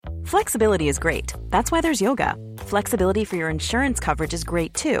Flexibility is great. That's why there's yoga. Flexibility for your insurance coverage is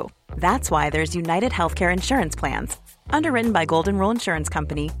great too. That's why there's United Healthcare Insurance Plans. Underwritten by Golden Rule Insurance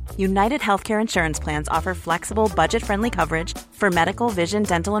Company, United Healthcare Insurance Plans offer flexible, budget-friendly coverage for medical, vision,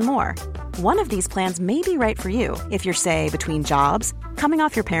 dental, and more. One of these plans may be right for you if you're, say, between jobs, coming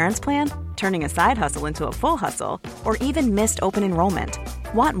off your parents' plan, turning a side hustle into a full hustle, or even missed open enrollment.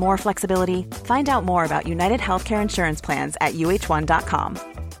 Want more flexibility? Find out more about United Healthcare Insurance Plans at uh1.com.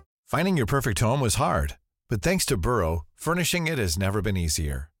 Finding your perfect home was hard, but thanks to Burrow, furnishing it has never been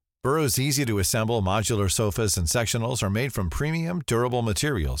easier. Burrow's easy-to-assemble modular sofas and sectionals are made from premium, durable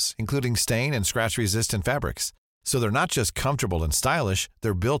materials, including stain and scratch-resistant fabrics. So they're not just comfortable and stylish,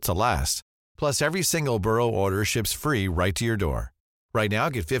 they're built to last. Plus, every single Burrow order ships free right to your door. Right now,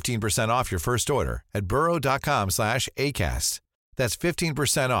 get 15% off your first order at burrow.com/ACAST. That's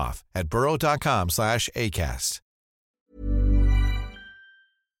 15% off at burrow.com/ACAST.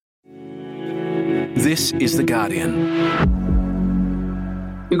 This is The Guardian.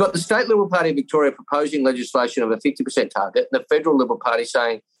 You've got the State Liberal Party of Victoria proposing legislation of a 50% target, and the Federal Liberal Party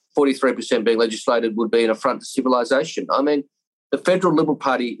saying 43% being legislated would be an affront to civilisation. I mean, the Federal Liberal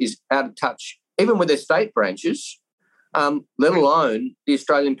Party is out of touch, even with their state branches, let alone the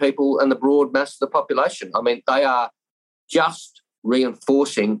Australian people and the broad mass of the population. I mean, they are just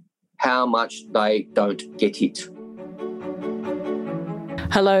reinforcing how much they don't get it.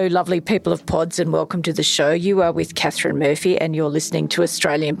 Hello, lovely people of Pods, and welcome to the show. You are with Catherine Murphy and you're listening to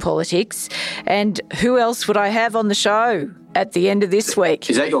Australian Politics. And who else would I have on the show at the end of this week?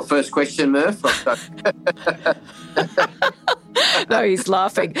 Is that your first question, Murph? No, he's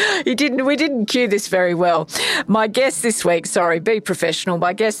laughing. We didn't cue this very well. My guest this week, be professional.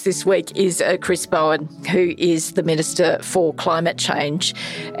 My guest this week is Chris Bowen, who is the Minister for Climate Change.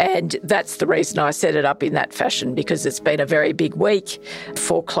 And that's the reason I set it up in that fashion, because it's been a very big week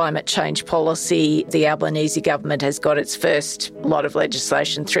for climate change policy. The Albanese government has got its first lot of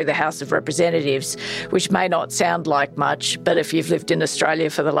legislation through the House of Representatives, which may not sound like much, but if you've lived in Australia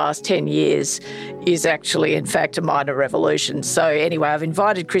for the last 10 years, is actually, in fact, a minor revolution. So anyway, I've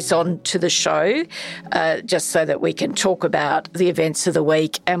invited Chris on to the show just so that we can talk about the events of the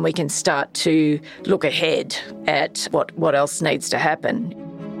week and we can start to look ahead at what else needs to happen.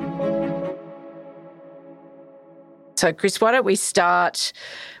 So, Chris, why don't we start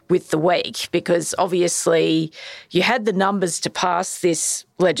with the week? Because obviously you had the numbers to pass this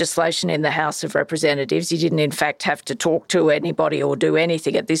legislation in the House of Representatives. You didn't, in fact, have to talk to anybody or do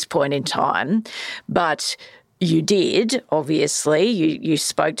anything at this point in time. But you did, obviously. You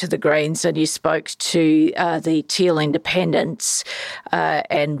spoke to the Greens and you spoke to the Teal Independents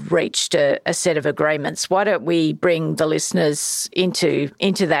and reached a set of agreements. Why don't we bring the listeners into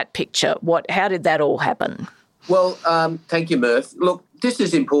that picture? How did that all happen? Well, thank you, Murph. Look, this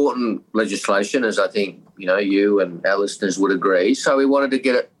is important legislation, as I think you and our listeners would agree. So we wanted to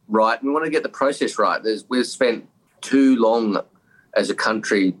get it right. We want to get the process right. We've spent too long as a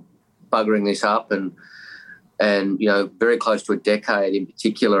country buggering this up, and very close to a decade in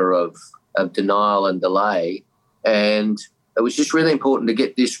particular of denial and delay. And it was just really important to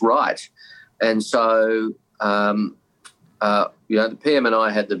get this right. And so, the PM and I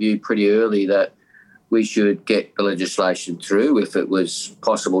had the view pretty early that we should get the legislation through if it was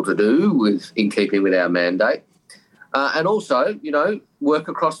possible to do in keeping with our mandate. And also, work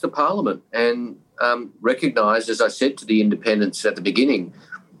across the parliament and recognise, as I said to the independents at the beginning,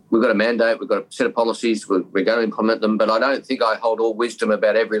 we've got a mandate, we've got a set of policies, we're going to implement them, but I don't think I hold all wisdom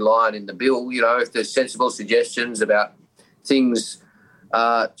about every line in the bill. If there's sensible suggestions about things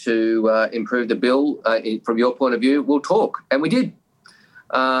to improve the bill from your point of view, we'll talk. And we did.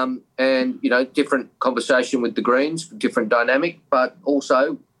 Different conversation with the Greens, different dynamic, but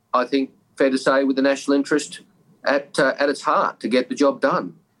also, I think, fair to say, with the national interest at its heart to get the job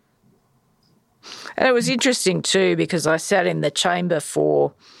done. And it was interesting too, because I sat in the chamber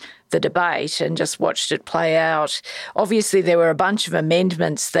for the debate and just watched it play out. Obviously, there were a bunch of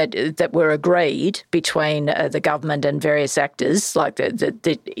amendments that were agreed between the government and various actors, like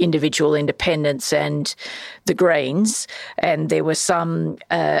the individual independents and the Greens, and there were some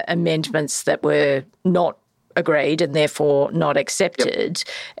amendments that were not agreed and therefore not accepted. Yep.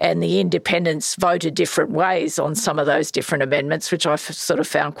 And the independents voted different ways on some of those different amendments, which I sort of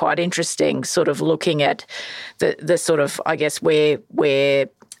found quite interesting, sort of looking at the sort of, I guess, where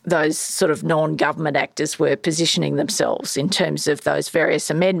those sort of non-government actors were positioning themselves in terms of those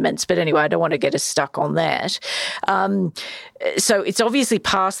various amendments. But anyway, I don't want to get us stuck on that. So it's obviously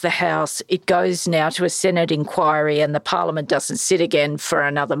passed the House. It goes now to a Senate inquiry, and the Parliament doesn't sit again for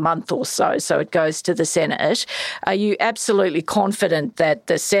another month or so. So it goes to the Senate. Are you absolutely confident that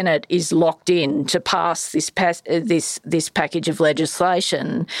the Senate is locked in to pass this package of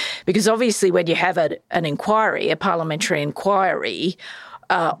legislation? Because obviously when you have an inquiry, a parliamentary inquiry,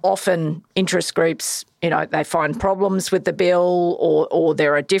 often interest groups, they find problems with the bill, or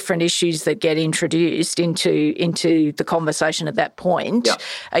there are different issues that get introduced into the conversation at that point. Yeah.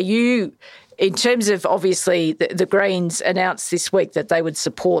 Are you, in terms of obviously the Greens announced this week that they would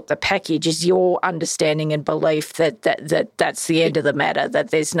support the package, is your understanding and belief that that's the end of the matter,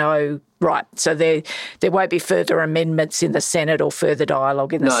 that there's no right, so there won't be further amendments in the Senate or further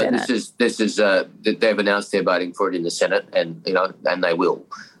dialogue in the Senate? No, this is they've announced they're voting for it in the Senate, and and they will.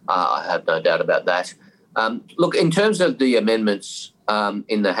 I have no doubt about that. Look, in terms of the amendments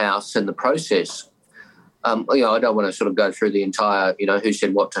in the House and the process, I don't want to sort of go through the entire, who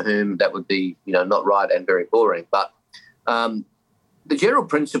said what to whom. That would be, not right and very boring. But the general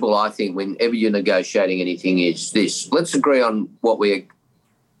principle, I think, whenever you're negotiating anything is this: let's agree on what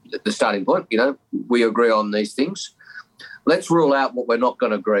the starting point, we agree on these things. Let's rule out what we're not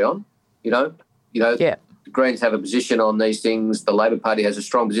going to agree on, Yeah. The Greens have a position on these things. The Labor Party has a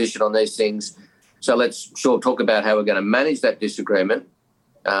strong position on these things. So let's talk about how we're going to manage that disagreement,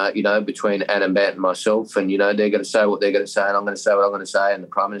 between Ann and Bant and myself. And, they're going to say what they're going to say, and I'm going to say what I'm going to say, and the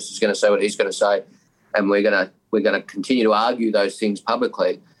Prime Minister's going to say what he's going to say. And we're going to continue to argue those things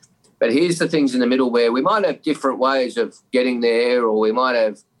publicly. But here's the things in the middle where we might have different ways of getting there, or we might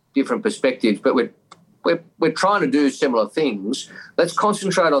have different perspectives, but we're trying to do similar things. Let's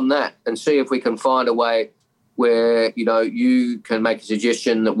concentrate on that and see if we can find a way where, you can make a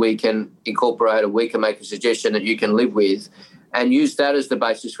suggestion that we can incorporate, or we can make a suggestion that you can live with, and use that as the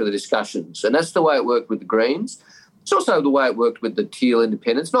basis for the discussions. And that's the way it worked with the Greens. It's also the way it worked with the Teal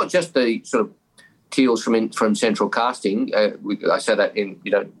independents, not just the sort of Teals from Central Casting. I say that in,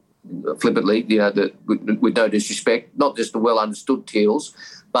 flippantly, with no disrespect, not just the well-understood Teals,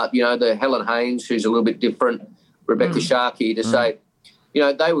 but, the Helen Haynes, who's a little bit different, Rebecca Sharkey, to say,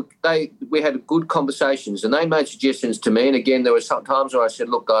 we had good conversations, and they made suggestions to me. And again, there were some times where I said,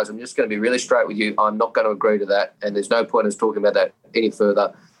 look, guys, I'm just going to be really straight with you. I'm not going to agree to that, and there's no point in us talking about that any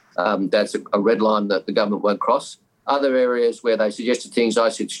further. That's a red line that the government won't cross. Other areas where they suggested things, I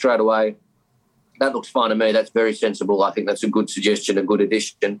said straight away, that looks fine to me. That's very sensible. I think that's a good suggestion, a good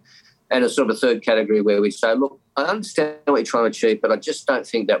addition. And a sort of a third category where we say, look, I understand what you're trying to achieve, but I just don't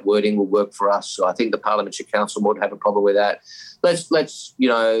think that wording will work for us. So I think the Parliamentary Council would have a problem with that. Let's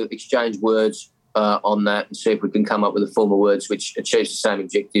exchange words on that and see if we can come up with a form of words which achieves the same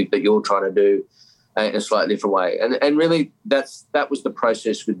objective that you're trying to do in a slightly different way. And really that was the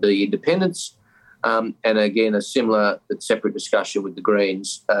process with the independents. And again, a similar but separate discussion with the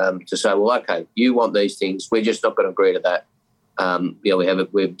Greens to say, well, okay, you want these things. We're just not going to agree to that. We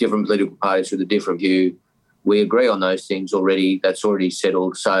have different political parties with a different view. We agree on those things already. That's already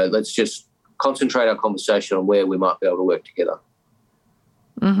settled. So let's just concentrate our conversation on where we might be able to work together.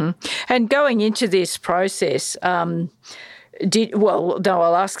 Mm-hmm. And going into this process, I'll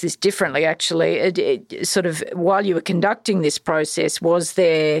ask this differently, actually. Sort of while you were conducting this process, was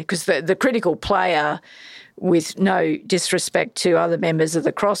there, because the critical player, with no disrespect to other members of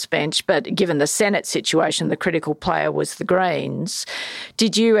the crossbench, but given the Senate situation, the critical player was the Greens.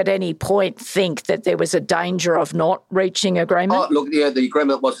 Did you at any point think that there was a danger of not reaching agreement? Oh, look, the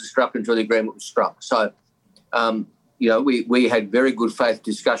agreement wasn't struck until the agreement was struck. So, we had very good faith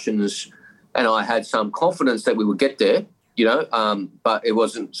discussions, and I had some confidence that we would get there, but it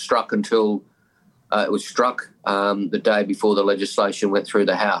wasn't struck until it was struck the day before the legislation went through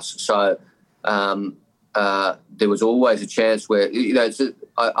the House. So, there was always a chance where, it's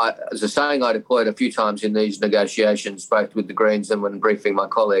a saying I deployed a few times in these negotiations, both with the Greens and when briefing my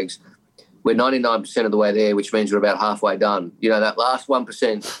colleagues, we're 99% of the way there, which means we're about halfway done. That last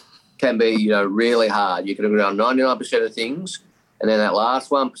 1% can be, really hard. You can agree on 99% of things, and then that last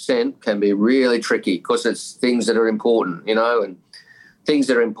 1% can be really tricky because it's things that are important, and things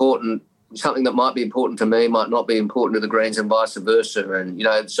that are important, something that might be important to me might not be important to the Greens and vice versa. And,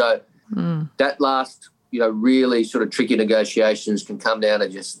 that last, really sort of tricky negotiations can come down to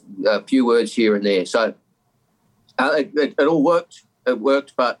just a few words here and there. So it all worked. It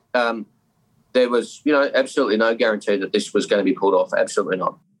worked, but there was, absolutely no guarantee that this was going to be pulled off. Absolutely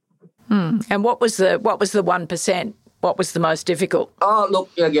not. And what was the 1%? What was the most difficult? Oh, look,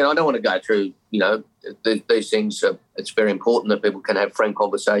 again, I don't want to go through, these things. It's very important that people can have frank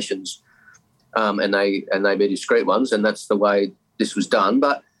conversations and they be discreet ones, and that's the way this was done.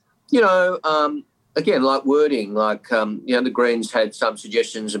 But, again, like wording, the Greens had some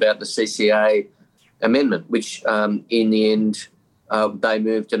suggestions about the CCA amendment, which in the end they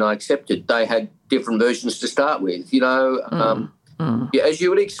moved and I accepted. They had different versions to start with, as you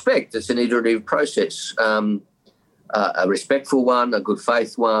would expect. It's an iterative process, a respectful one, a good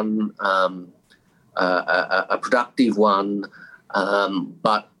faith one, a productive one,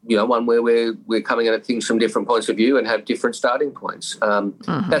 but, one where we're coming at things from different points of view and have different starting points.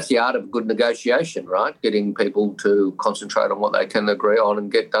 That's the art of good negotiation, right? Getting people to concentrate on what they can agree on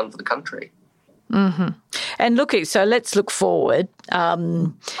and get done for the country. Mm-hmm. And so let's look forward. I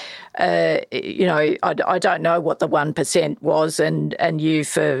don't know what the 1% was, and you,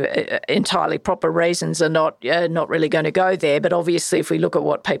 for entirely proper reasons, are not really going to go there. But obviously, if we look at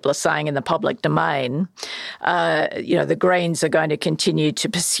what people are saying in the public domain, the Greens are going to continue to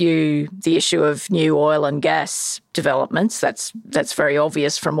pursue the issue of new oil and gas developments. That's very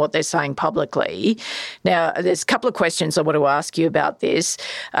obvious from what they're saying publicly. Now, there's a couple of questions I want to ask you about this.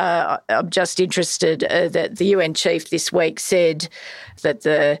 I'm just interested that the UN chief this week said that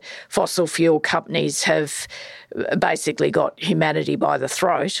the fossil fuel companies have basically got humanity by the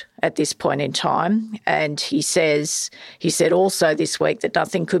throat at this point in time. And he said also this week that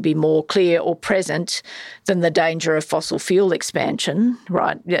nothing could be more clear or present than the danger of fossil fuel expansion,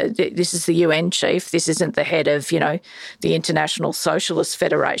 right? This is the UN chief. This isn't the head of, the International Socialist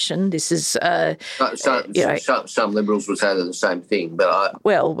Federation. This is... some Liberals would say the same thing, but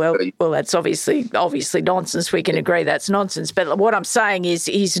Well, that's obviously nonsense. We can agree that's nonsense. But what I'm saying is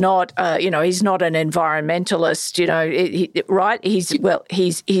he's not, he's not an environmentalist, right?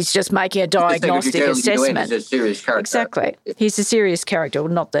 He's just making a diagnostic assessment. He's a serious character. Exactly. He's a serious character.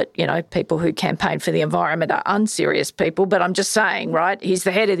 Not that, people who campaign for the environment are unserious people, but I'm just saying, right, he's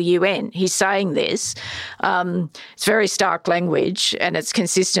the head of the UN. He's saying this. It's very stark language, and it's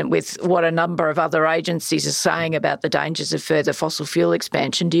consistent with what a number of other agencies are saying about the dangers of further fossil fuel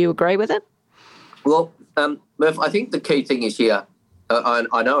expansion. Do you agree with it? Well, Murph, I think the key thing is here,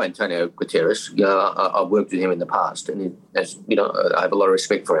 I know Antonio Guterres. I've worked with him in the past, and I have a lot of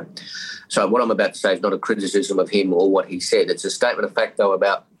respect for him. So what I'm about to say is not a criticism of him or what he said. It's a statement of fact, though,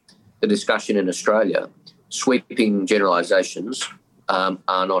 about the discussion in Australia. Sweeping generalisations are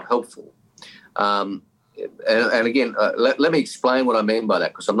not helpful. And again, let me explain what I mean by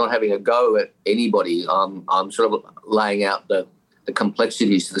that, because I'm not having a go at anybody. I'm sort of laying out the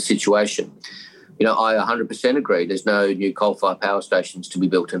complexities of the situation. I 100% agree there's no new coal-fired power stations to be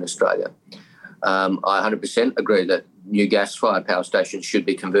built in Australia. I 100% agree that new gas-fired power stations should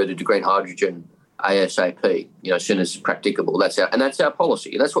be converted to green hydrogen ASAP, as soon as practicable. That's our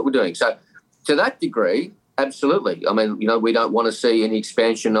policy, and that's what we're doing. So to that degree, absolutely. I mean, we don't want to see any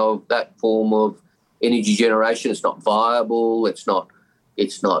expansion of that form of energy generation. It's not viable. It's not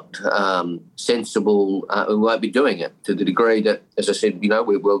sensible. We won't be doing it to the degree that, as I said,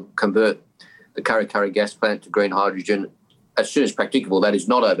 we will convert the Kurri Kurri gas plant to green hydrogen as soon as practicable. That is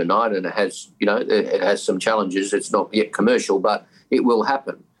not overnight, and it has some challenges. It's not yet commercial, but it will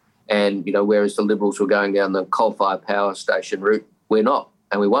happen. And, whereas the Liberals were going down the coal-fired power station route, we're not,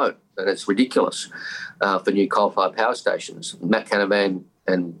 and we won't. And it's ridiculous for new coal-fired power stations. Matt Canavan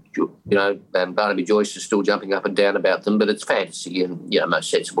and Barnaby Joyce are still jumping up and down about them, but it's fantasy, and, most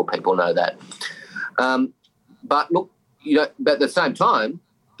sensible people know that. But look, but at the same time,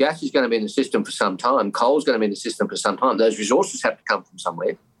 gas is going to be in the system for some time. Coal is going to be in the system for some time. Those resources have to come from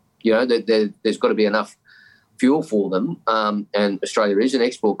somewhere. There's got to be enough fuel for them, and Australia is an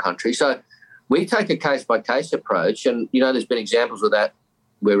export country. So we take a case-by-case approach, and, there's been examples of that.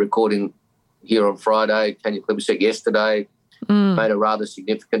 We're recording here on Friday. Tanya Plibersek yesterday made a rather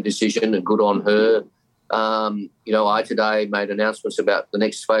significant decision, and good on her. I today made announcements about the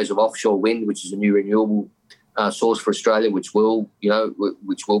next phase of offshore wind, which is a new renewable source for Australia, which will be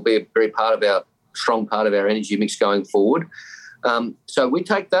a very strong part of our energy mix going forward. So we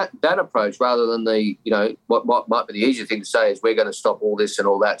take that approach rather than what might be the easier thing to say is we're going to stop all this and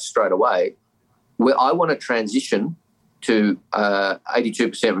all that straight away. I want to transition to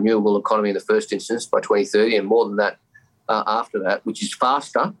 82% renewable economy in the first instance by 2030, and more than that after that, which is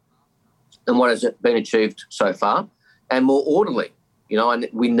faster than what has been achieved so far and more orderly. And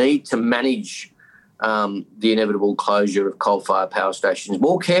we need to manage the inevitable closure of coal-fired power stations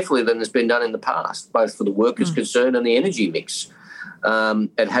more carefully than has been done in the past, both for the workers concerned and the energy mix.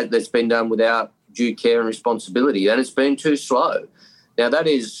 That's been done without due care and responsibility, and it's been too slow. Now, that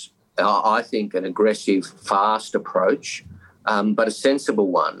is I think, an aggressive, fast approach, but a sensible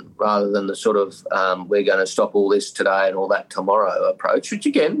one, rather than the sort of we're going to stop all this today and all that tomorrow approach, which,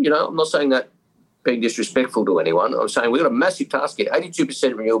 again, I'm not saying that being disrespectful to anyone. I'm saying we've got a massive task here. 82%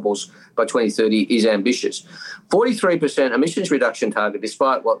 renewables by 2030 is ambitious. 43% emissions reduction target,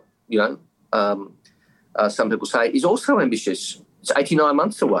 despite what, some people say, is also ambitious. It's 89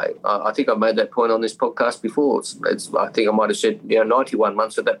 months away. I think I've made that point on this podcast before. I think I might have said 91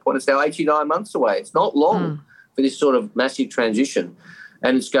 months at that point. It's now 89 months away. It's not long for this sort of massive transition,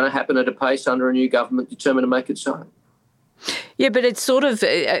 and it's going to happen at a pace under a new government determined to make it so. Yeah, but it's sort of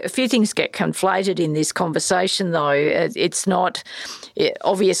a few things get conflated in this conversation, though. It's not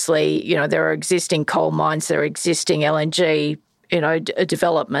obviously, there are existing coal mines, there are existing LNG,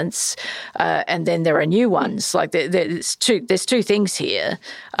 developments, and then there are new ones. Like there's two things here.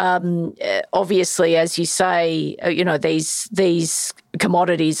 Obviously, as you say, these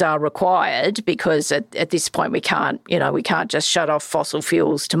commodities are required because at this point we can't just shut off fossil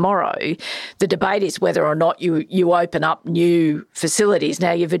fuels tomorrow. The debate is whether or not you open up new facilities.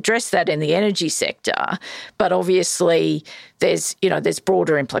 Now, you've addressed that in the energy sector, but obviously there's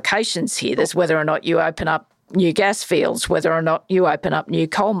broader implications here. There's whether or not you open up new gas fields, whether or not you open up new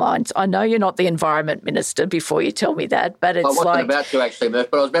coal mines. I know you're not the Environment Minister before you tell me that, but it's I wasn't about to actually, Murph,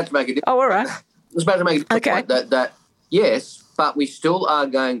 but I was about to make a different Oh, all right. I was about to make a different point that yes, but we still are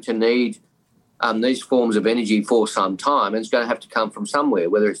going to need these forms of energy for some time, and it's going to have to come from somewhere,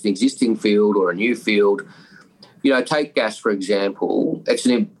 whether it's an existing field or a new field. Take gas, for example. It's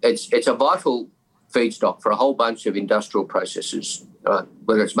a vital feedstock for a whole bunch of industrial processes,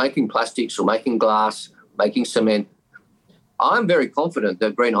 whether it's making plastics or making glass, making cement. I'm very confident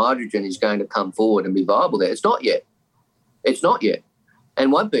that green hydrogen is going to come forward and be viable there. It's not yet,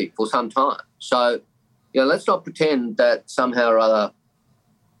 and won't be for some time. So, let's not pretend that somehow or other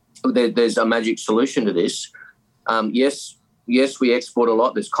there's a magic solution to this. Yes, we export a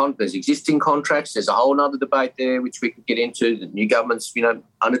lot. There's existing contracts. There's a whole other debate there, which we could get into. The new government's,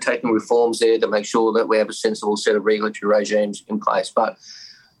 undertaking reforms there to make sure that we have a sensible set of regulatory regimes in place. But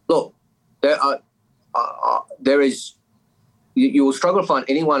look, there is. You will struggle to find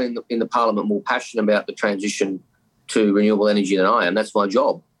anyone in the parliament more passionate about the transition to renewable energy than I am. That's my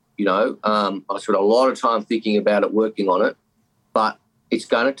job. I spent a lot of time thinking about it, working on it, but it's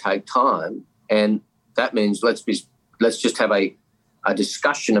going to take time, and that means let's just have a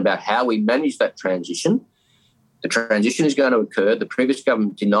discussion about how we manage that transition. The transition is going to occur. The previous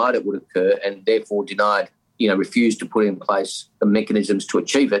government denied it would occur, and therefore refused to put in place the mechanisms to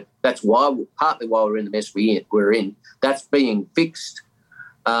achieve it. That's partly why we're in the mess we're in. That's being fixed,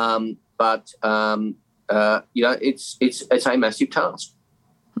 but it's a massive task.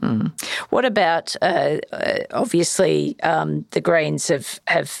 What about, obviously, the Greens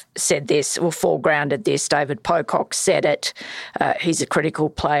have said this or foregrounded this. David Pocock said it. He's a critical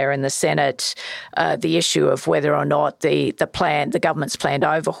player in the Senate. The issue of whether or not the government's planned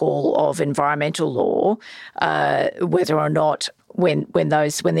overhaul of environmental law, whether or not when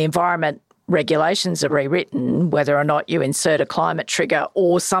the environment regulations are rewritten, whether or not you insert a climate trigger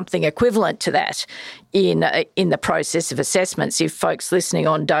or something equivalent to that in the process of assessments. If folks listening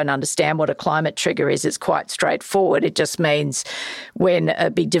on don't understand what a climate trigger is, it's quite straightforward. It just means when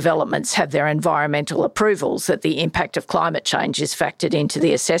big developments have their environmental approvals that the impact of climate change is factored into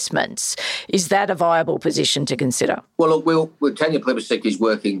the assessments. Is that a viable position to consider? Well, look, Tanya Plibersek is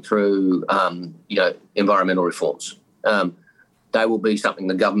working through, environmental reforms. They will be something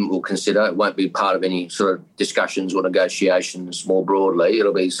the government will consider. It won't be part of any sort of discussions or negotiations more broadly.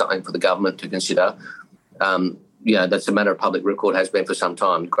 It'll be something for the government to consider. That's a matter of public record, has been for some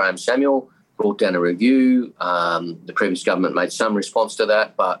time. Graham Samuel brought down a review. The previous government made some response to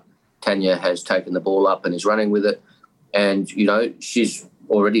that, but Tanya has taken the ball up and is running with it. And, she's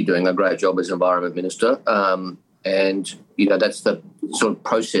already doing a great job as Environment Minister. That's the sort of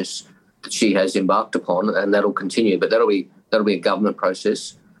process that she has embarked upon, and that'll continue. But that'll be a government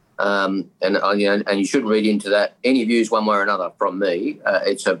process, and you shouldn't read into that any views one way or another from me.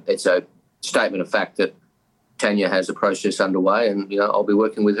 It's a statement of fact that Tanya has a process underway, and I'll be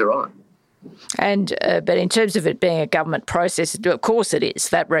working with her on it. And but in terms of it being a government process, of course it is.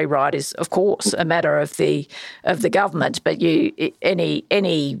 That rewrite is, of course, a matter of the government. But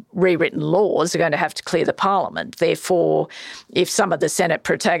any rewritten laws are going to have to clear the Parliament. Therefore, if some of the Senate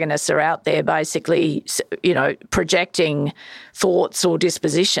protagonists are out there basically, projecting thoughts or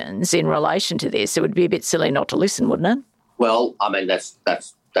dispositions in relation to this, it would be a bit silly not to listen, wouldn't it? Well, I mean that's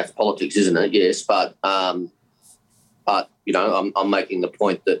politics, isn't it? Yes, but I'm making the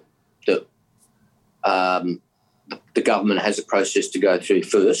point that the government has a process to go through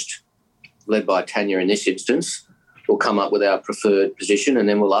first, led by Tanya in this instance. We'll come up with our preferred position and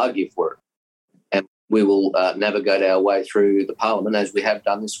then we'll argue for it. And we will navigate our way through the parliament as we have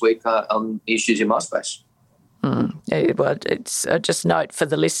done this week on issues in my space. Well, it's just note for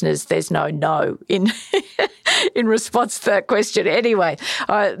the listeners, there's no in in response to that question. Anyway,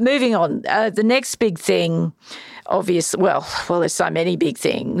 moving on. The next big thing, well, there's so many big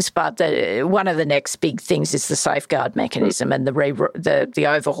things, but one of the next big things is the safeguard mechanism and the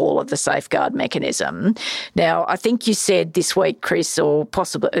overhaul of the safeguard mechanism. Now, I think you said this week, Chris, or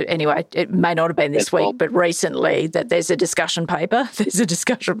possibly anyway, it may not have been this week, but recently that there's a discussion paper. There's a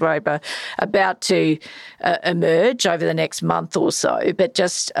discussion paper about to emerge over the next month or so. But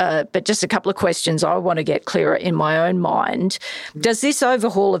just a couple of questions I want to get clearer in my own mind. Does this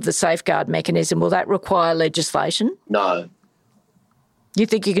overhaul of the safeguard mechanism, will that require legislation? No. You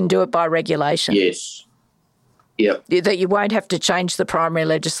think you can do it by regulation? Yes. Yep. That you won't have to change the primary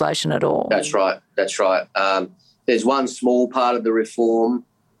legislation at all? That's right. There's one small part of the reform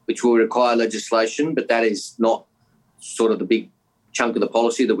which will require legislation, but that is not sort of the big chunk of the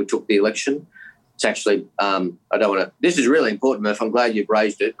policy that we took the election. It's actually, this is really important, Murph. I'm glad you've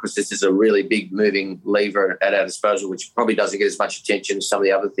raised it because this is a really big moving lever at our disposal, which probably doesn't get as much attention as some of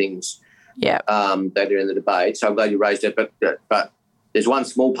the other things that are in the debate. So I'm glad you raised it. But there's one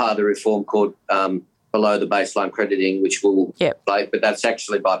small part of the reform called below the baseline crediting, which will play, but that's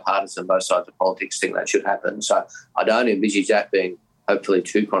actually bipartisan. Both sides of politics think that should happen. So I don't envisage that being hopefully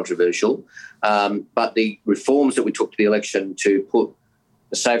too controversial. But the reforms that we took to the election to put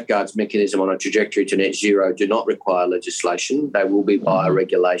the safeguards mechanism on a trajectory to net zero do not require legislation. They will be via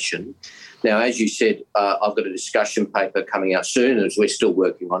regulation. Now, as you said, I've got a discussion paper coming out soon, as we're still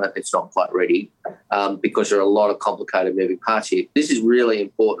working on it. It's not quite ready because there are a lot of complicated moving parts here. This is really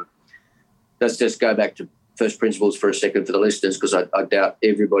important. Let's just go back to first principles for a second for the listeners, because I doubt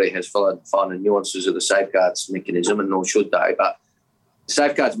everybody has followed the finer nuances of the safeguards mechanism, and nor should they. But the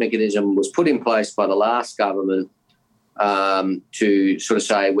safeguards mechanism was put in place by the last government to sort of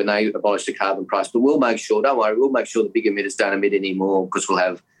say when they abolished the carbon price, but we'll make sure, don't worry, we'll make sure the big emitters don't emit anymore because we'll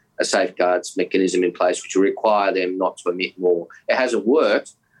have a safeguards mechanism in place which will require them not to emit more. It hasn't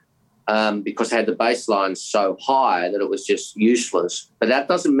worked because they had the baseline so high that it was just useless. But that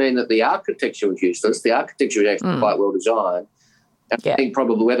doesn't mean that the architecture was useless. The architecture was actually quite well designed. And I think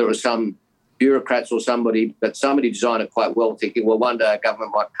probably whether it was some bureaucrats or somebody, but somebody designed it quite well, thinking, well, one day a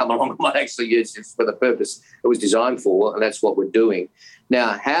government might come along and might actually use this for the purpose it was designed for, and that's what we're doing.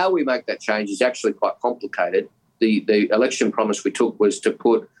 Now, how we make that change is actually quite complicated. The election promise we took was to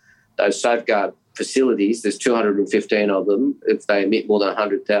put those safeguard facilities, there's 215 of them, if they emit more than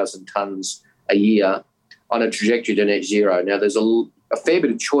 100,000 tonnes a year, on a trajectory to net zero. Now, there's a fair bit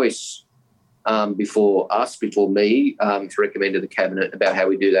of choice before me, to recommend to the Cabinet about how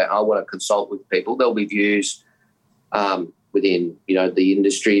we do that. I want to consult with people. There'll be views within, the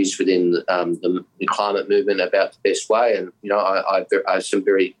industries, within the climate movement about the best way. And, I have some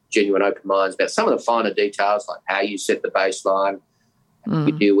very genuine open minds about some of the finer details, like how you set the baseline.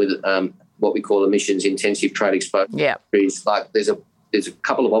 We deal with what we call emissions-intensive trade exposure. Yeah. Like there's a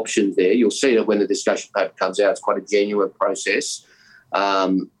couple of options there. You'll see that when the discussion paper comes out, it's quite a genuine process.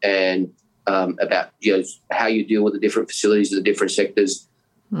 And about how you deal with the different facilities of the different sectors.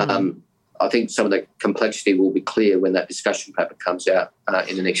 I think some of the complexity will be clear when that discussion paper comes out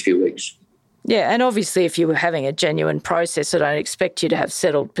in the next few weeks. Yeah, and obviously if you were having a genuine process, I don't expect you to have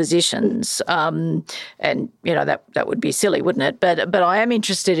settled positions, and that would be silly, wouldn't it? But I am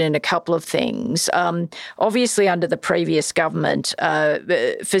interested in a couple of things. Obviously, under the previous government,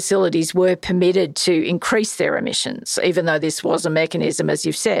 facilities were permitted to increase their emissions, even though this was a mechanism, as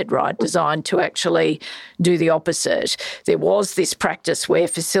you've said, right, designed to actually do the opposite. There was this practice where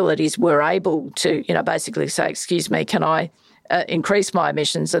facilities were able to, basically say, "Excuse me, can I increase my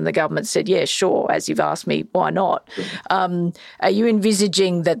emissions?" And the government said, yeah, sure, as you've asked me, why not? Are you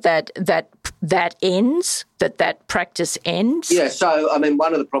envisaging that ends, that practice ends? Yeah, so,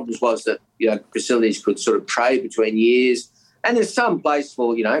 one of the problems was that, facilities could sort of trade between years, and there's some place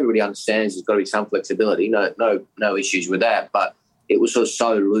for, everybody understands there's got to be some flexibility, no issues with that, but it was sort of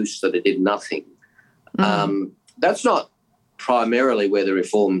so loose that it did nothing. That's not primarily where the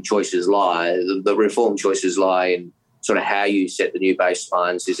reform choices lie. The reform choices lie in sort of how you set the new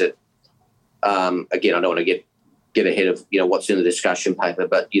baselines. Is it, again, I don't want to get ahead of, what's in the discussion paper,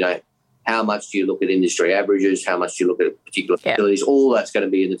 but, how much do you look at industry averages? How much do you look at particular facilities? All that's going to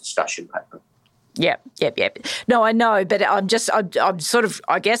be in the discussion paper. Yep. No, I know, but I'm sort of,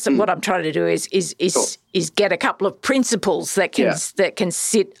 I guess what I'm trying to do is get a couple of principles that can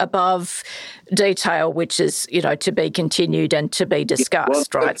sit above detail, which is, to be continued and to be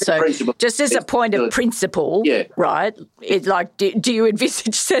discussed, right? So just as a point of principle, right, it's like, do you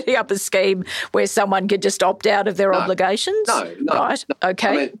envisage setting up a scheme where someone could just opt out of their obligations? No. Right,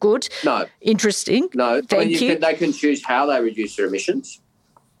 okay, good. No. Interesting. No. Thank you. They can choose how they reduce their emissions.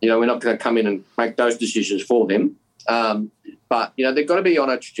 We're not going to come in and make those decisions for them. But, they've got to be on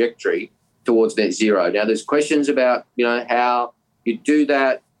a trajectory towards net zero. Now, there's questions about, how you do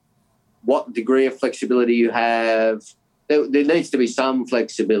that, what degree of flexibility you have. There needs to be some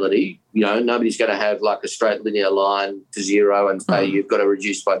flexibility. Nobody's going to have like a straight linear line to zero and say you've got to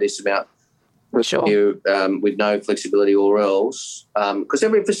reduce by this amount. Sure. With no flexibility or else. Because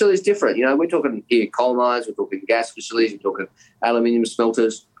every facility is different. We're talking here coal mines, we're talking gas facilities, we're talking aluminium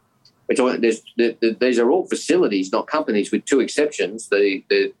smelters. We're talking, these are all facilities, not companies, with two exceptions.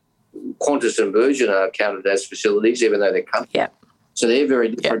 The Qantas and Virgin are counted as facilities, even though they're companies. Yeah. So they're very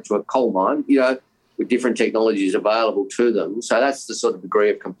different to a coal mine, with different technologies available to them. So that's the sort of degree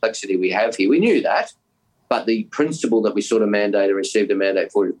of complexity we have here. We knew that, but the principle that we sort of received a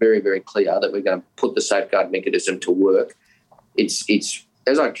mandate for is very, very clear that we're going to put the safeguard mechanism to work. It's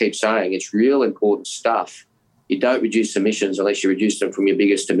as I keep saying, it's real important stuff. You don't reduce emissions unless you reduce them from your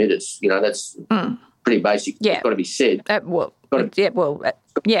biggest emitters. That's pretty basic. Yeah. It's got to be said. The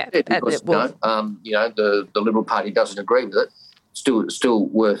Liberal Party doesn't agree with it. Still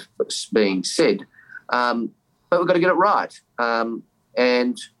worth being said. But we've got to get it right.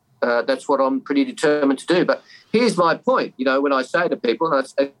 And that's what I'm pretty determined to do. But here's my point. When I say to people, and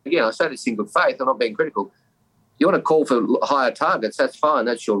I say this in good faith, I'm not being critical, you want to call for higher targets, that's fine,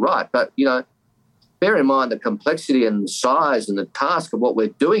 that's your right. But, bear in mind the complexity and the size and the task of what we're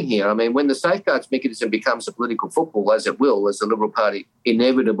doing here. I mean, when the safeguards mechanism becomes a political football, as it will, as the Liberal Party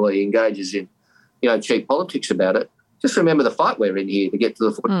inevitably engages in, cheap politics about it, just remember the fight we're in here to get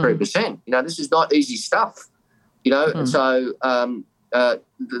to the 43%. This is not easy stuff, So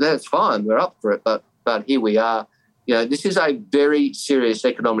that's fine. We're up for it. But here we are. This is a very serious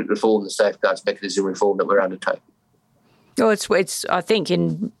economic reform, the safeguards mechanism reform that we're undertaking. Well, it's. I think,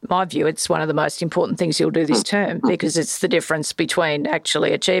 in my view, it's one of the most important things you'll do this term because it's the difference between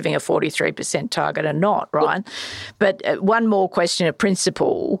actually achieving a 43% target and not, right? But one more question of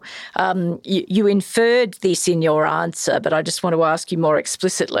principle. You inferred this in your answer, but I just want to ask you more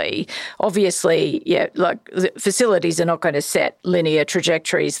explicitly. Obviously, facilities are not going to set linear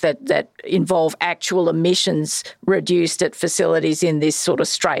trajectories that involve actual emissions reduced at facilities in this sort of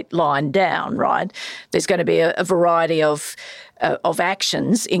straight line down, right? There's going to be a variety of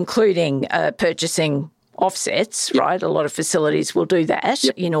actions, including purchasing offsets, right? A lot of facilities will do that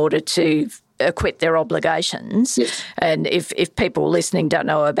in order to acquit their obligations. Yes. And if people listening don't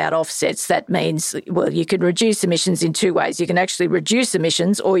know about offsets, that means, well, you can reduce emissions in two ways. You can actually reduce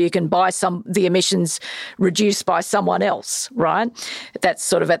emissions or you can buy the emissions reduced by someone else, right? That's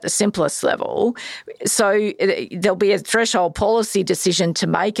sort of at the simplest level. So there'll be a threshold policy decision to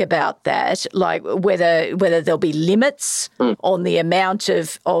make about that, like whether there'll be limits on the amount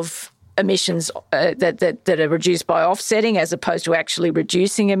of emissions that are reduced by offsetting as opposed to actually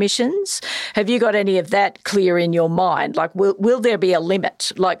reducing emissions. Have you got any of that clear in your mind? Like, will there be a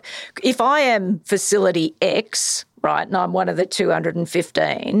limit? Like, if I am facility X, right, and I'm one of the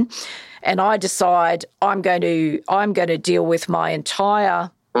 215, and I decide I'm going to deal with my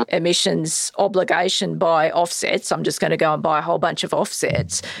entire emissions obligation by offsets, I'm just going to go and buy a whole bunch of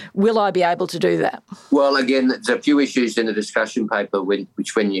offsets, will I be able to do that? Well, again, there's a few issues in the discussion paper,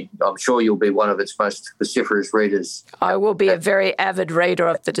 I'm sure you'll be one of its most vociferous readers. I will be a very avid reader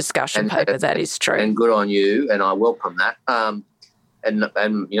of the discussion paper, that is true. And good on you, and I welcome that. And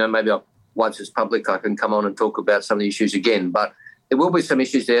maybe once it's public, I can come on and talk about some of the issues again, but there will be some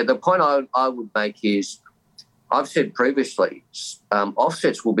issues there. The point I would make is, I've said previously,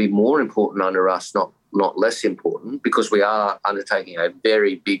 offsets will be more important under us, not less important, because we are undertaking a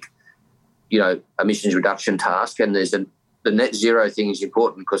very big, emissions reduction task, and the net zero thing is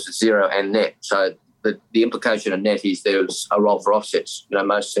important because it's zero and net. So the implication of net is there's a role for offsets.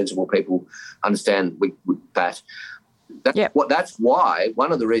 Most sensible people understand that. That's why,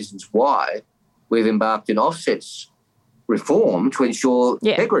 one of the reasons why we've embarked in offsets reform to ensure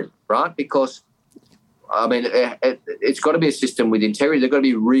integrity, right? Because it's got to be a system with integrity. There's got to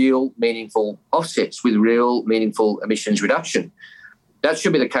be real, meaningful offsets with real, meaningful emissions reduction. That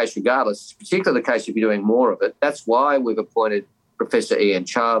should be the case regardless. It's particularly the case if you're doing more of it. That's why we've appointed Professor Ian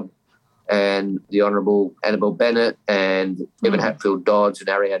Chubb and the Honourable Annabel Bennett and Evan Hatfield Dodds and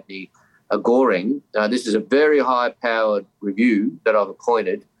Ariadne Goring. This is a very high-powered review that I've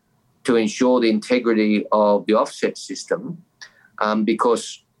appointed to ensure the integrity of the offset system,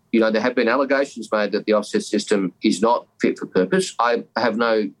 because, there have been allegations made that the offset system is not fit for purpose. I have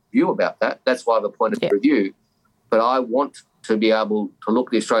no view about that. That's why I've appointed a review. But I want to be able to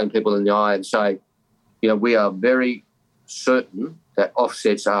look the Australian people in the eye and say, we are very certain that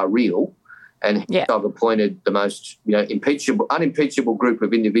offsets are real, and I've appointed the most unimpeachable group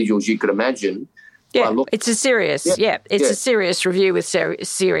of individuals you could imagine. Yeah, it's a serious, a serious review with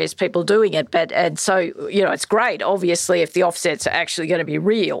serious people doing it. And so, it's great, obviously, if the offsets are actually going to be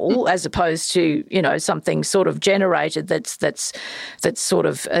real as opposed to, something sort of generated that's sort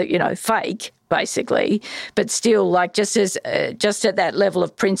of, fake, basically. But still, like, just at that level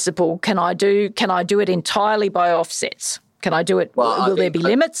of principle, can I do it entirely by offsets? Can I do it? Well, will there be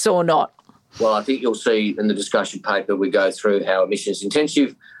limits or not? Well, I think you'll see in the discussion paper we go through how emissions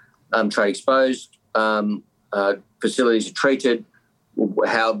intensive, trade exposed facilities are treated,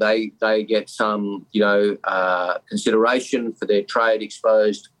 how they get some consideration for their trade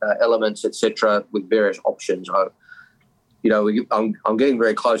exposed elements, etc., with various options. I'm getting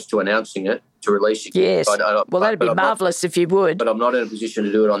very close to announcing it, to releasing it. Yes. That'd be marvellous if you would. But I'm not in a position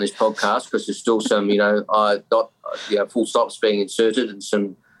to do it on this podcast because there's still some full stops being inserted and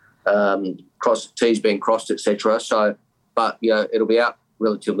some T's being crossed, etc. So, but it'll be out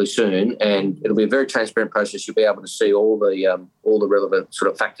relatively soon, and it'll be a very transparent process. You'll be able to see all the relevant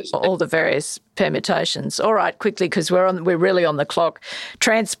sort of factors, all the various permutations. All right, quickly, because we're really on the clock.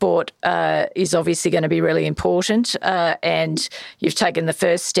 Transport is obviously going to be really important, and you've taken the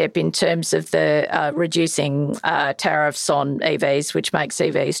first step in terms of the reducing tariffs on EVs, which makes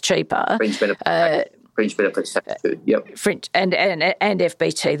EVs cheaper. Fringe benefits too. Yep. Fringe and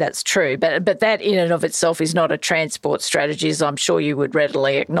FBT, that's true. But that in and of itself is not a transport strategy, as I'm sure you would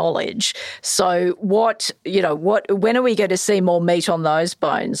readily acknowledge. So when are we going to see more meat on those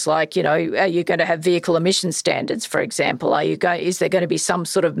bones? Like, are you going to have vehicle emission standards, for example? Is there going to be some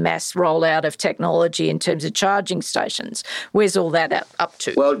sort of mass rollout of technology in terms of charging stations? Where's all that up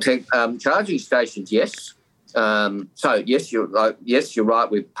to? Well, charging stations, yes. Yes, you're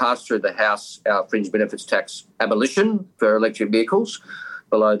right. We've passed through the House our fringe benefits tax abolition for electric vehicles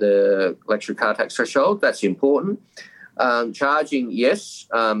below the electric car tax threshold. That's important. Charging, yes.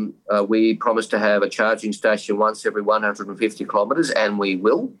 We promised to have a charging station once every 150 kilometres, and we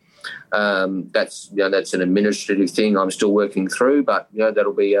will. That's an administrative thing I'm still working through, but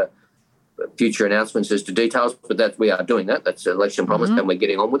that'll be future announcements as to details. But we are doing that. That's an election promise, and we're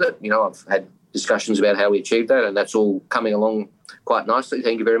getting on with it. I've had discussions about how we achieve that, and that's all coming along quite nicely.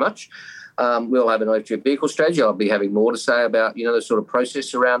 Thank you very much. We'll have an electric vehicle strategy. I'll be having more to say about, the sort of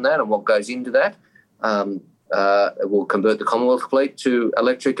process around that and what goes into that. We'll convert the Commonwealth fleet to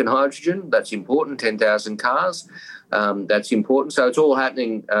electric and hydrogen. That's important, 10,000 cars. That's important. So it's all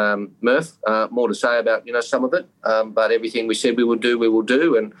happening, Murph. More to say about, some of it, but everything we said we will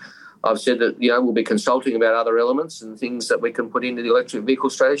do. And I've said that, we'll be consulting about other elements and things that we can put into the electric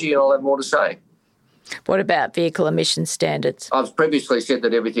vehicle strategy, and I'll have more to say. What about vehicle emission standards? I've previously said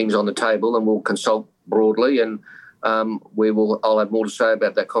that everything's on the table and we'll consult broadly, and I'll have more to say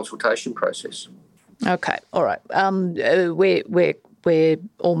about that consultation process. Okay, all right. We're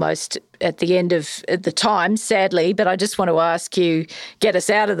almost at the end of the time, sadly, but I just want to ask you, get us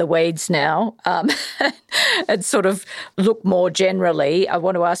out of the weeds now and sort of look more generally. I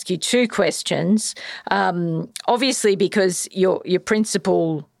want to ask you two questions. Obviously, because your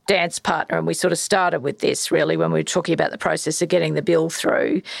principal dance partner, and we sort of started with this really when we were talking about the process of getting the bill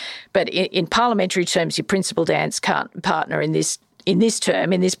through, but in parliamentary terms, your principal dance partner in this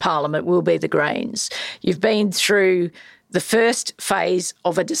term, in this parliament, will be the Greens. You've been through the first phase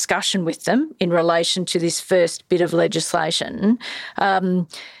of a discussion with them in relation to this first bit of legislation. And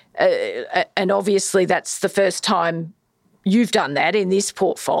obviously that's the first time you've done that in this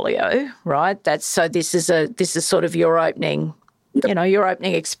portfolio, right? This is sort of your opening, your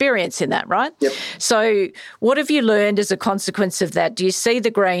opening experience in that, right? Yep. So what have you learned as a consequence of that? Do you see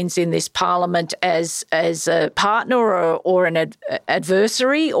the Greens in this parliament as a partner or an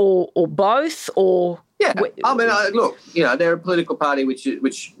adversary or both, or? Yeah, I mean, look, they're a political party which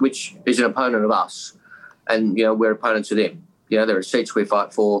is an opponent of us, and we're opponents of them. There are seats we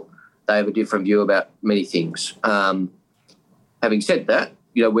fight for. They have a different view about many things. Having said that,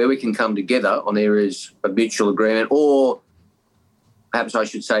 where we can come together on areas of mutual agreement, or perhaps I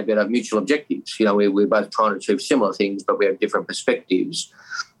should say better, mutual objectives. We're both trying to achieve similar things, but we have different perspectives.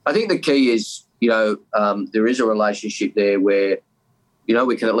 I think the key is, there is a relationship there where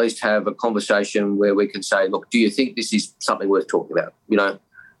we can at least have a conversation where we can say, look, do you think this is something worth talking about?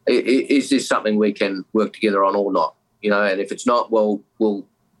 Is this something we can work together on or not? And if it's not, well, we'll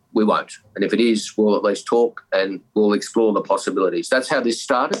we won't. And if it is, we'll at least talk and we'll explore the possibilities. That's how this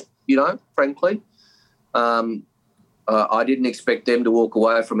started, frankly. I didn't expect them to walk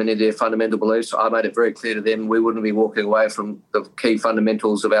away from any of their fundamental beliefs. I made it very clear to them we wouldn't be walking away from the key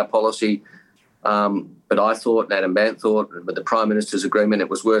fundamentals of our policy. But I thought, and Adam Bandt thought, with the Prime Minister's agreement, it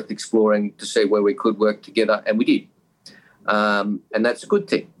was worth exploring to see where we could work together, and we did. And that's a good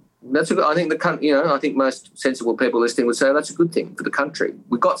thing. I think most sensible people listening would say that's a good thing for the country.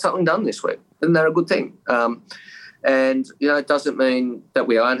 We got something done this week. Isn't that a good thing? It doesn't mean that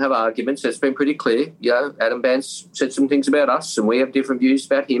we won't have arguments. It's been pretty clear. Adam Bandt's said some things about us, and we have different views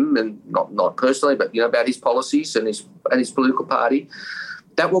about him, and not personally, but about his policies and his political party.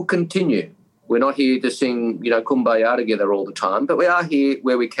 That will continue. We're not here to sing, Kumbaya together all the time, but we are here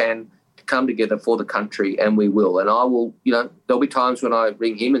where we can come together for the country, and we will. And I will, there'll be times when I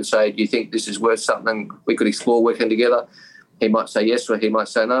ring him and say, do you think this is worth something we could explore working together? He might say yes, or he might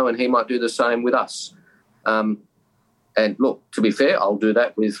say no, and he might do the same with us. And look, to be fair, I'll do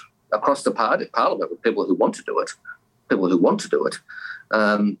that across the Parliament with people who want to do it.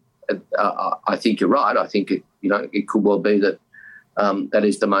 I think you're right. I think it could well be that that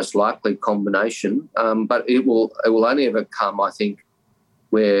is the most likely combination. But it will only ever come, I think,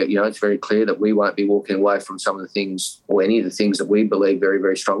 where it's very clear that we won't be walking away from some of the things or any of the things that we believe very,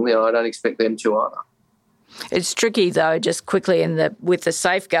 very strongly. And I don't expect them to either. It's tricky, though, just quickly with the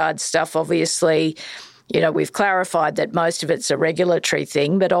safeguard stuff, obviously. We've clarified that most of it's a regulatory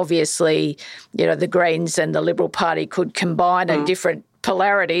thing, but obviously, the Greens and the Liberal Party could combine at different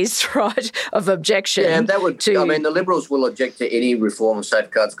polarities, right, of objection. Yeah, that would. The Liberals will object to any reform of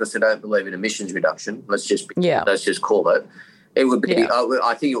safeguards because they don't believe in emissions reduction. Let's just call it. It would be. Yeah.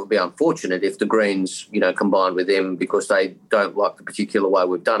 I think it would be unfortunate if the Greens, combined with them because they don't like the particular way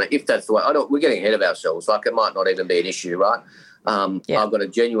we've done it. If that's the way, we're getting ahead of ourselves. Like it might not even be an issue, right? I've got a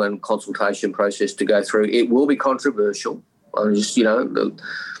genuine consultation process to go through. It will be controversial. Nobody's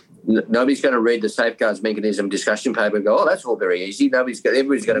going to read the safeguards mechanism discussion paper and go, "Oh, that's all very easy." Everybody's going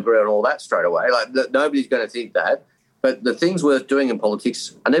to agree on all that straight away. Nobody's going to think that. But the things worth doing in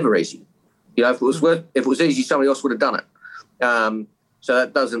politics are never easy. If it was easy, somebody else would have done it. So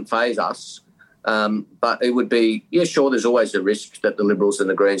that doesn't faze us. But it would be, sure, there's always a risk that the Liberals and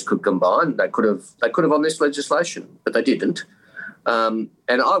the Greens could combine. They could have on this legislation, but they didn't. And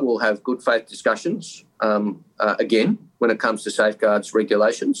I will have good faith discussions again when it comes to safeguards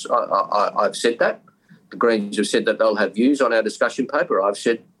regulations. I've said that. The Greens have said that they'll have views on our discussion paper. I've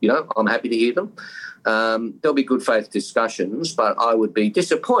said, I'm happy to hear them. There'll be good faith discussions, but I would be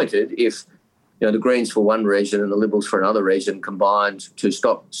disappointed if the Greens for one reason and the Liberals for another reason combined to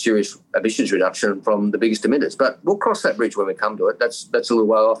stop serious emissions reduction from the biggest emitters. But we'll cross that bridge when we come to it. That's a little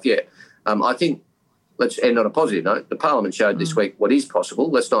way off, yeah. I think let's end on a positive note. The Parliament showed this week what is possible.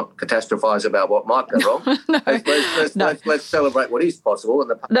 Let's not catastrophise about what might go wrong. Let's celebrate what is possible.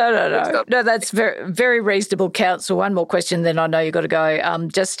 And No, that's very, very reasonable, Council. One more question, then I know you've got to go.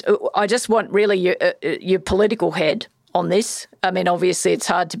 I just want really your political head on this. I mean, obviously it's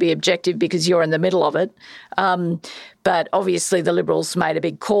hard to be objective because you're in the middle of it. But obviously the Liberals made a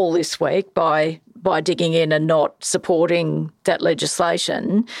big call this week by digging in and not supporting that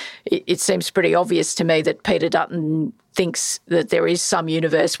legislation. It seems pretty obvious to me that Peter Dutton thinks that there is some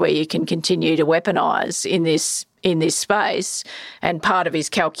universe where you can continue to weaponise in this space, and part of his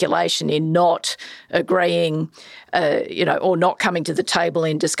calculation in not agreeing, or not coming to the table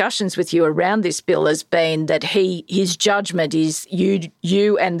in discussions with you around this bill has been that his judgment is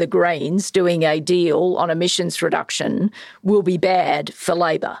you and the Greens doing a deal on emissions reduction will be bad for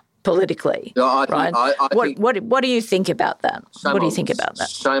Labor politically, right? What do you think about that? What do you think about that?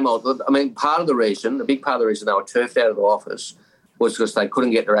 Same old. I mean, a big part of the reason they were turfed out of the office was because they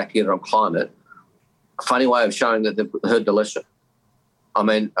couldn't get their act together on climate. A funny way of showing that they've heard the lesson. I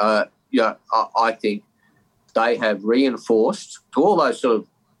mean, I think they have reinforced to all those sort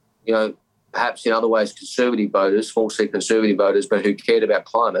of, perhaps in other ways conservative voters, small C conservative voters, but who cared about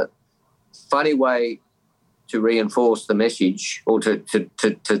climate. Funny way to reinforce the message or to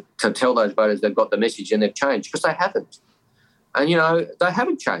tell those voters they've got the message and they've changed, because they haven't. And, they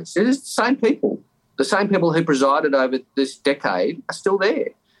haven't changed. It is the same people. The same people who presided over this decade are still there.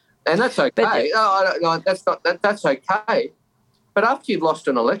 And that's okay. That's okay. But after you've lost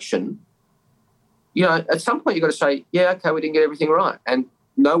an election, at some point you've got to say, yeah, okay, we didn't get everything right. And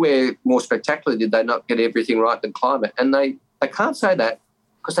nowhere more spectacularly did they not get everything right than climate. And they can't say that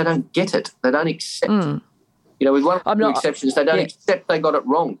because they don't get it. They don't accept. With one or two exceptions, they don't accept they got it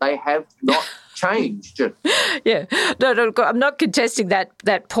wrong. They have not changed. Yeah. No, I'm not contesting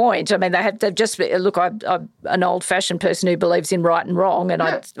that point. I mean, they've just, look, I'm an old-fashioned person who believes in right and wrong, and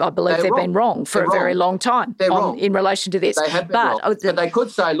I believe they've been wrong for a very long time in relation to this. They have been wrong. But they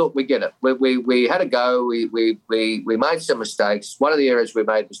could say, look, we get it. We had a go. We made some mistakes. One of the areas we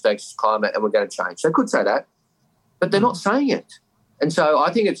made mistakes is climate, and we're going to change. They could say that, but they're not saying it. And so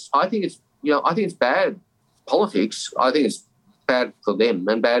I think it's bad politics. I think it's bad for them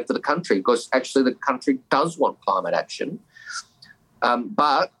and bad for the country, because actually the country does want climate action.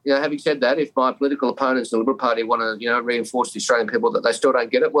 But having said that, if my political opponents in the Liberal Party want to reinforce the Australian people that they still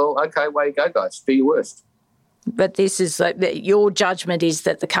don't get it, well, okay, way you go, guys. Do your worst. But this is your judgment is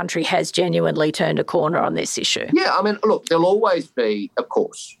that the country has genuinely turned a corner on this issue. Yeah, I mean, look, there'll always be, of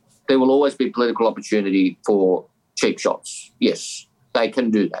course, there will always be political opportunity for cheap shots. Yes, they can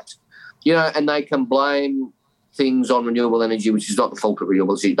do that. And they can blame things on renewable energy, which is not the fault of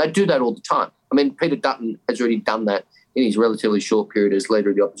renewable energy. They do that all the time. I mean, Peter Dutton has already done that in his relatively short period as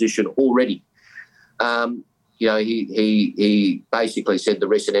leader of the opposition already. He basically said the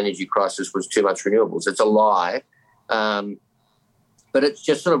recent energy crisis was too much renewables. It's a lie. But it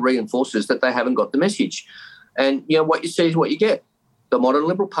just sort of reinforces that they haven't got the message. And, what you see is what you get. The modern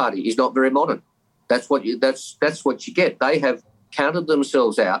Liberal Party is not very modern. That's what you get. They have counted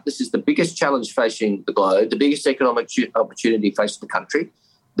themselves out. This is the biggest challenge facing the globe, the biggest economic opportunity facing the country.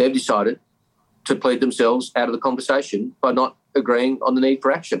 They've decided to plead themselves out of the conversation by not agreeing on the need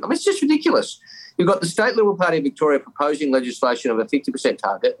for action. I mean, it's just ridiculous. You've got the State Liberal Party of Victoria proposing legislation of a 50%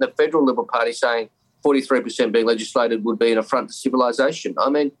 target, and the Federal Liberal Party saying 43% being legislated would be an affront to civilisation. I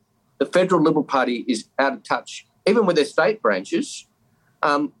mean, the Federal Liberal Party is out of touch, even with their state branches,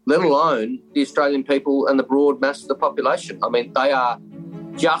 let alone the Australian people and the broad mass of the population. I mean, they are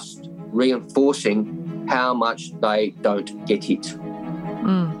just reinforcing how much they don't get it.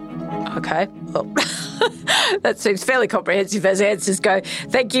 Okay. Well, that seems fairly comprehensive as answers go.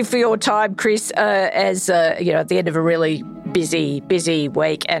 Thank you for your time, Chris, at the end of a really busy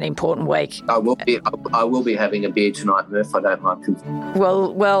week and important week. I will be having a beer tonight, Murph. I don't mind.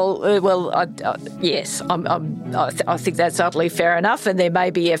 Yes, I think that's utterly fair enough. And there may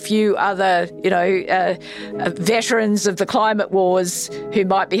be a few other, veterans of the climate wars who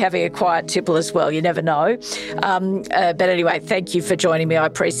might be having a quiet tipple as well. You never know. But anyway, thank you for joining me. I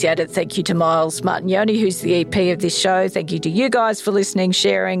appreciate it. Thank you to Miles Martignoni, who's the EP of this show. Thank you to you guys for listening,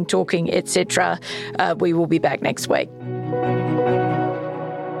 sharing, talking, etc. We will be back next week.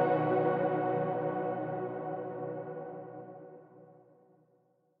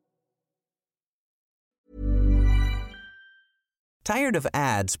 Tired of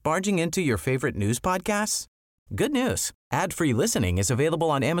ads barging into your favorite news podcasts? Good news. Ad-free listening is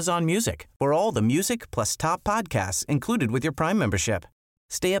available on Amazon Music for all the music plus top podcasts included with your Prime membership.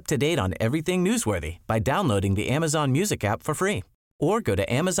 Stay up to date on everything newsworthy by downloading the Amazon Music app for free or go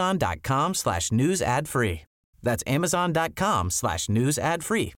to amazon.com/news ad free. That's amazon.com/news ad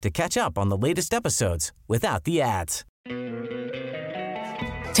free to catch up on the latest episodes without the ads.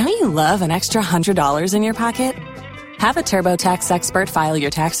 Don't you love an extra $100 in your pocket? Have a TurboTax expert file your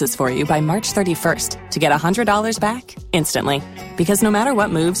taxes for you by March 31st to get $100 back instantly. Because no matter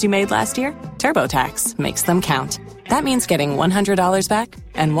what moves you made last year, TurboTax makes them count. That means getting $100 back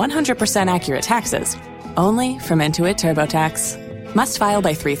and 100% accurate taxes, only from Intuit TurboTax. Must file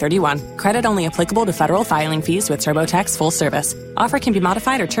by 3/31. Credit only applicable to federal filing fees with TurboTax full service. Offer can be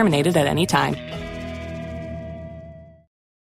modified or terminated at any time.